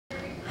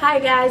Hi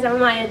guys, I'm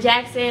Maya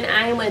Jackson.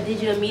 I am with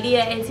Digital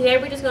Media, and today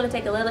we're just going to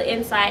take a little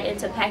insight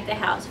into Pack the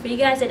House. For you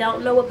guys that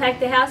don't know what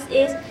Pack the House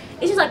is,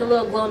 it's just like a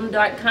little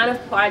glow-in-the-dark kind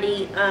of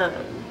party, a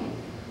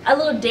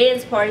little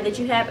dance party that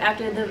you have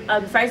after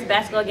the first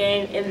basketball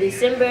game in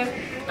December.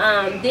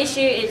 This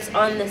year it's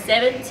on the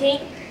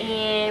 17th,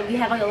 and we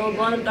have like a little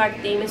glow-in-the-dark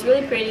theme. It's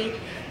really pretty,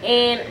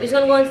 and we're just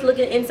going to go and look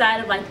at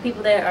inside of like the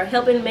people that are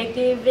helping make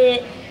the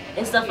event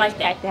and stuff like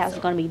that. The house is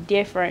going to be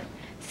different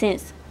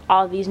since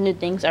all these new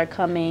things are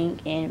coming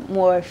and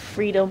more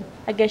freedom,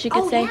 I guess you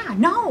could say. Oh yeah,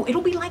 no,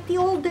 it'll be like the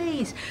old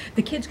days.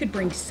 The kids could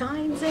bring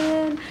signs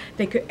in,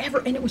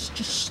 and it was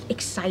just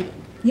exciting.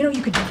 You know,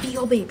 you could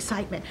feel the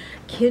excitement.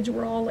 Kids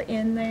were all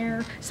in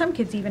there. Some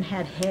kids even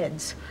had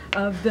heads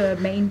of the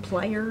main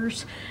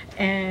players.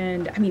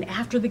 And I mean,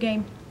 after the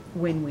game,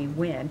 when we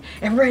win,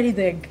 everybody,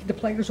 the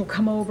players will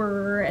come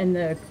over and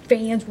the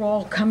fans will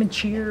all come and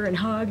cheer and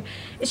hug.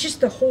 It's just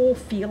the whole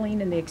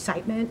feeling and the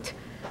excitement.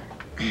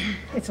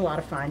 It's a lot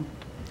of fun.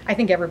 I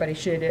think everybody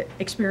should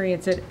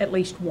experience it at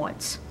least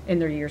once in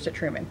their years at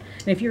Truman.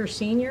 And if you're a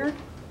senior,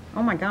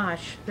 oh my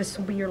gosh, this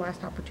will be your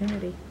last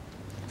opportunity.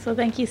 So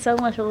thank you so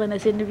much for letting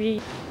us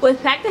interview.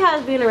 With Pack the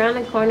House being around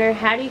the corner,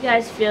 how do you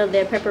guys feel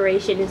their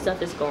preparation and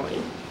stuff is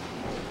going?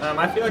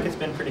 I feel like it's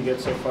been pretty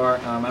good so far.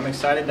 I'm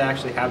excited to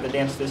actually have the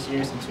dance this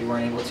year since we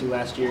weren't able to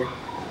last year.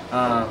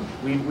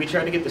 We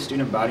tried to get the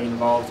student body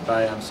involved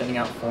by sending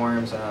out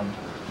forms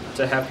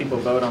to have people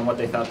vote on what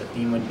they thought the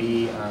theme would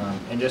be,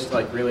 and just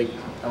like really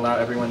allow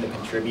everyone to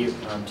contribute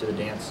to the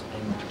dance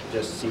and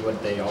just see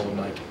what they all would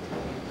like.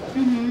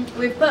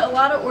 We've put a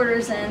lot of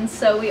orders in,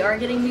 so we are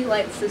getting new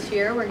lights this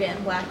year. We're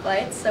getting black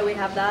lights, so we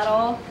have that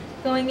all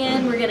going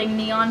in. We're getting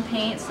neon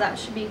paint, so that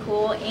should be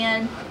cool.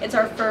 And it's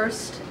our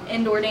first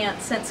indoor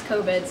dance since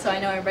COVID, so I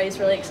know everybody's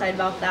really excited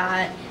about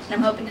that. And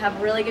I'm hoping to have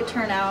a really good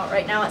turnout.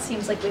 Right now it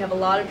seems like we have a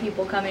lot of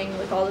people coming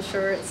with all the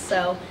shirts,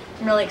 so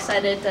I'm really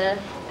excited to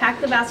pack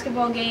the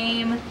basketball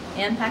game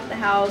and pack the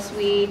house.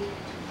 We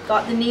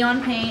got the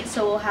neon paint,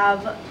 so we'll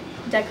have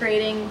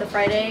decorating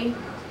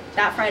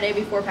that Friday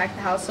before Pack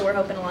the House, so we're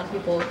hoping a lot of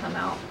people will come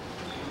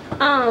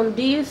out.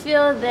 Do you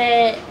feel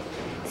that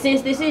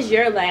since this is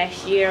your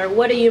last year,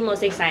 what are you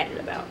most excited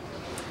about?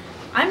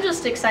 I'm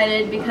just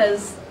excited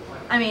because,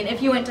 I mean,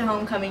 if you went to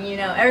homecoming, you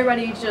know,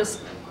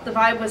 the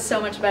vibe was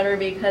so much better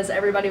because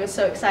everybody was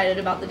so excited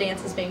about the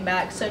dances being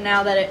back. So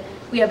now that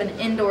we have an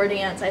indoor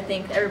dance, I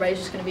think everybody's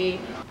just going to be...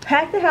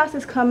 Pack the House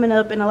is coming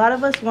up, and a lot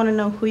of us want to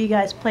know who you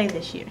guys play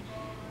this year.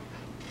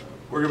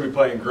 We're going to be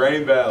playing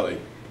Green Valley.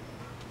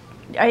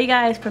 Are you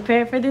guys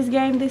prepared for this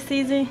game this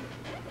season?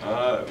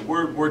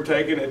 We're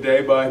taking it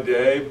day by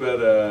day,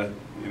 but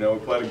you know, we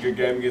played a good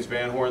game against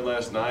Van Horn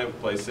last night. We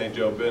play St.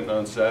 Joe Benton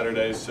on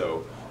Saturday,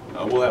 so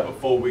we'll have a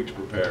full week to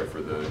prepare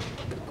for the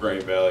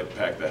Green Valley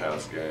Pack the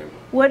House game.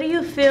 What do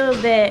you feel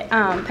that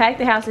Pack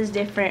the House is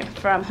different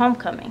from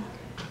homecoming?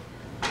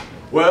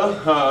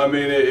 Well, I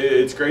mean,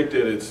 it's great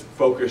that it's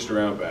focused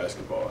around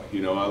basketball.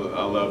 You know,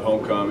 I love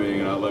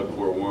homecoming and I love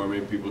court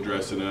warming, people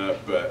dressing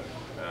up, but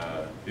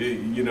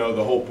you know,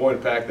 the whole point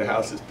of Pack the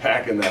House is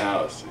packing the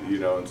house, you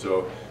know, and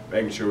so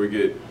making sure we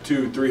get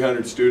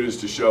 200-300 students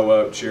to show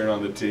up, cheering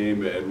on the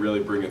team, and really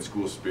bringing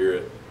school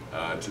spirit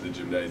to the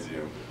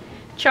gymnasium.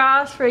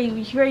 Charles, for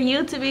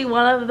you to be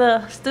one of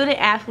the student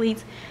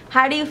athletes,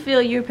 how do you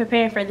feel you're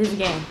preparing for this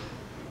game?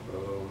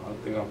 I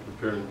think I'm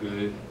prepared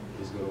good.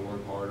 Just going to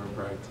work hard on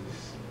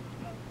practice.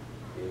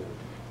 Yeah.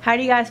 How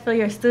do you guys feel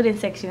your student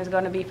section is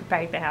going to be for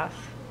Pack the House?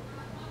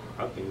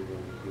 I think it's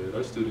going to be good.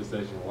 Our student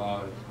section, I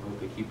hope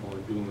they keep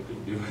on doing what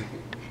they're doing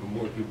for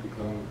more people to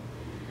come.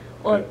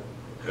 Well,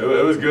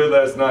 it was good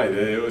last night.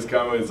 It was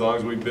coming as long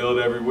as we build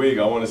every week.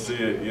 I want to see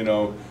it, you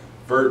know,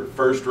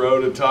 first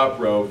row to top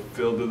row,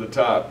 filled to the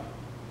top.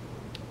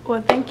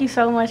 Well, thank you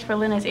so much for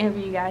letting us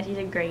interview you guys. You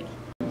did great.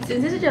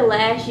 Since this is your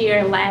last year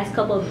and last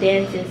couple of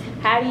dances,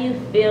 how do you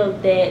feel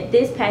that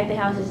this Pack the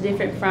House is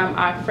different from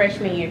our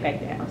freshman year Pack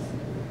the House?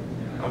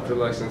 I feel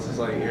like since it's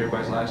like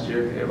everybody's last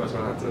year, everybody's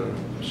going to have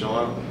to show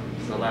out.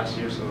 It's the last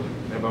year, so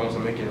everybody wants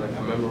to make it like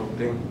a memorable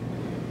thing.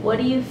 What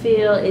do you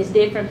feel is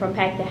different from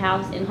Pack the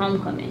House and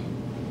homecoming?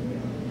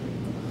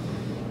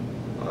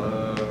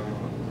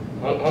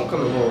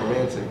 Homecoming more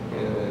romantic,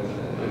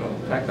 and you know,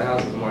 Pack the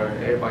House is more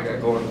everybody got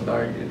to go in the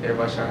dark,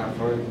 everybody trying to have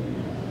fun.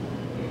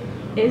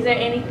 Is there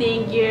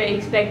anything you're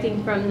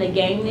expecting from the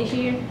game this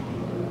year?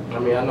 I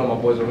mean, I know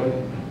my boys are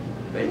winning.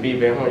 They beat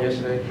Van Horn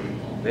yesterday.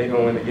 They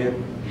gonna win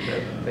again.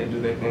 They do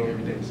their thing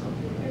every day. So.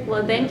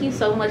 Well, thank you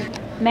so much.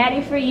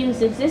 Maddie, for you,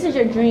 since this is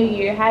your junior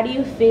year, how do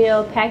you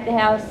feel Pack the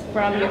House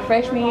from your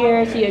freshman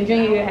year to your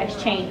junior year has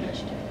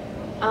changed?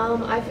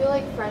 I feel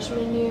like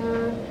freshman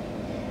year,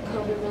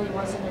 COVID really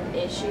wasn't an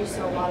issue,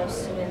 so a lot of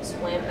students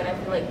went, but I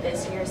feel like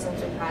this year, since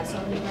we've had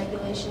so many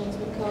regulations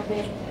with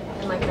COVID,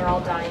 and like they're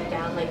all dying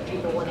down, like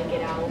people want to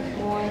get out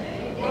more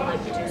and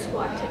like do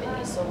school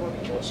activities, so more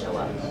people show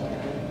up.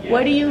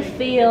 What do you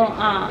feel,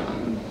 how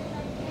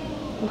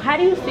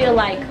do you feel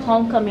like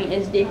homecoming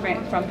is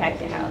different from Pack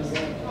the House?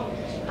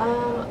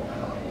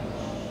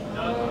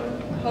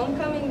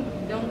 Homecoming,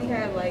 don't we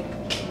have like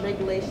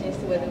regulations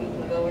to whether we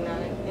can go or not?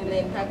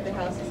 then Pack the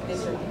House is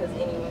different because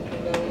anyone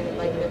can go and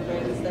invite their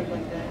friends and stuff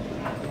like that.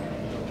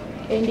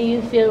 And do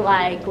you feel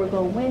like we're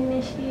going to win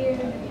this year?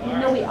 You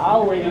know we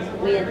always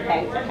win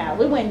Pack the House.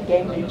 We win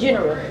games in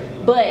general.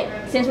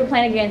 But since we're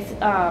playing against,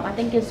 I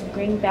think it's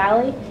Green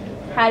Valley,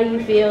 how do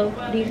you feel?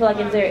 Do you feel like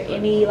is there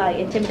any like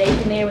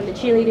intimidation there with the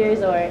cheerleaders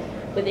or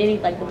with any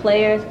like the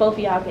players? Both of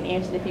y'all can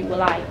answer if you would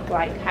like.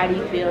 Like, how do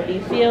you feel? Do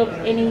you feel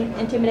any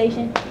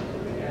intimidation?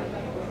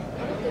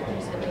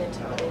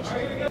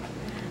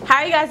 How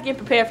are you guys getting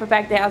prepared for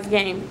Pack the House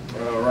game?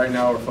 Right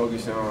now we're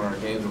focusing on our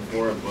games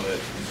before it, but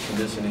it's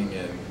conditioning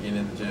and getting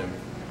in the gym.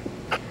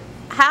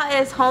 How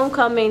is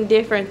homecoming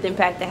different than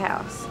Pack the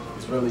House?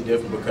 It's really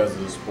different because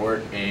of the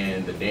sport,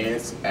 and the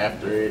dance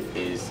after it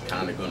is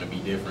kind of going to be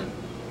different.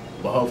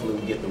 But hopefully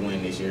we get the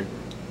win this year.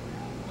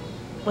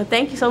 Well,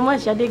 thank you so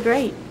much. Y'all did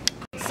great.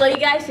 So you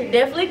guys should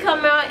definitely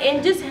come out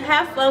and just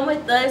have fun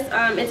with us.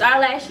 It's our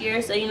last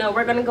year, so you know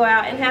we're gonna go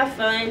out and have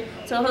fun.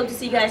 So I hope to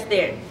see you guys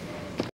there.